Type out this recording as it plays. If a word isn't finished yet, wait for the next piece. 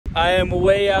I am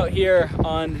way out here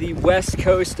on the west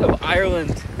coast of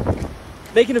Ireland,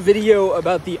 making a video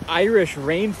about the Irish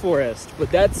rainforest,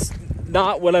 but that's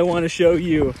not what I want to show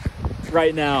you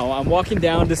right now. I'm walking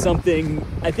down to something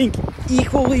I think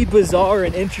equally bizarre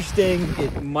and interesting.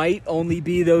 It might only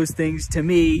be those things to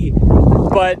me,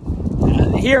 but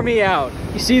hear me out.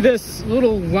 You see this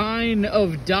little line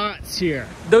of dots here?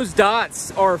 Those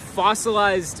dots are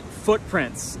fossilized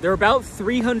footprints. They're about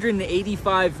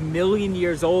 385 million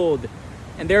years old,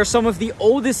 and they're some of the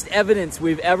oldest evidence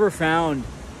we've ever found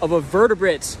of a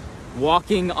vertebrate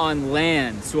walking on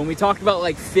land. So when we talked about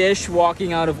like fish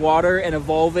walking out of water and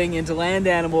evolving into land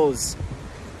animals,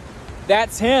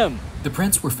 that's him. The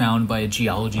prints were found by a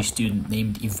geology student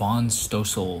named Yvonne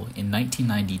Stossel in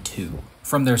 1992.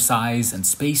 From their size and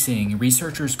spacing,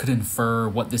 researchers could infer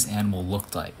what this animal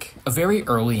looked like. A very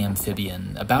early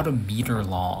amphibian, about a meter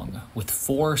long, with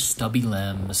 4 stubby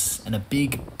limbs and a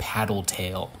big paddle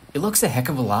tail. It looks a heck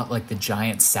of a lot like the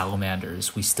giant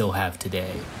salamanders we still have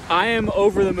today. I am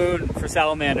over the moon for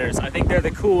salamanders. I think they're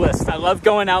the coolest. I love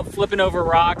going out flipping over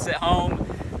rocks at home,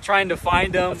 trying to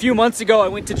find them. A few months ago, I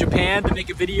went to Japan to make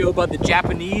a video about the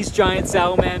Japanese giant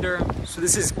salamander. So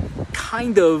this is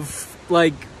kind of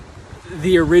like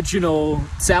the original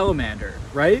salamander,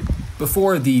 right?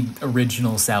 Before the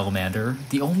original salamander,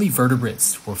 the only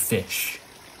vertebrates were fish.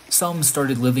 Some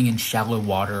started living in shallow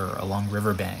water along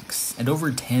riverbanks, and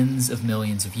over tens of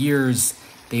millions of years,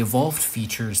 they evolved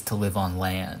features to live on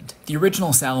land. The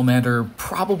original salamander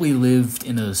probably lived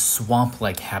in a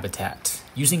swamp-like habitat,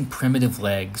 using primitive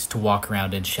legs to walk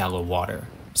around in shallow water.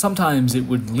 Sometimes it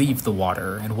would leave the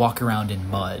water and walk around in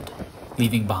mud,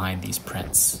 leaving behind these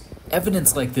prints.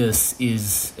 Evidence like this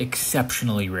is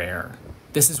exceptionally rare.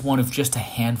 This is one of just a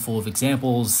handful of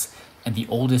examples, and the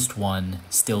oldest one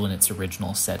still in its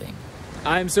original setting.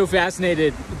 I'm so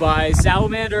fascinated by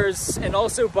salamanders and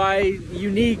also by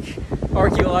unique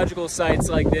archaeological sites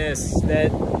like this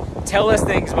that tell us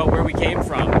things about where we came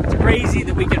from. It's crazy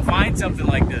that we can find something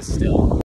like this still.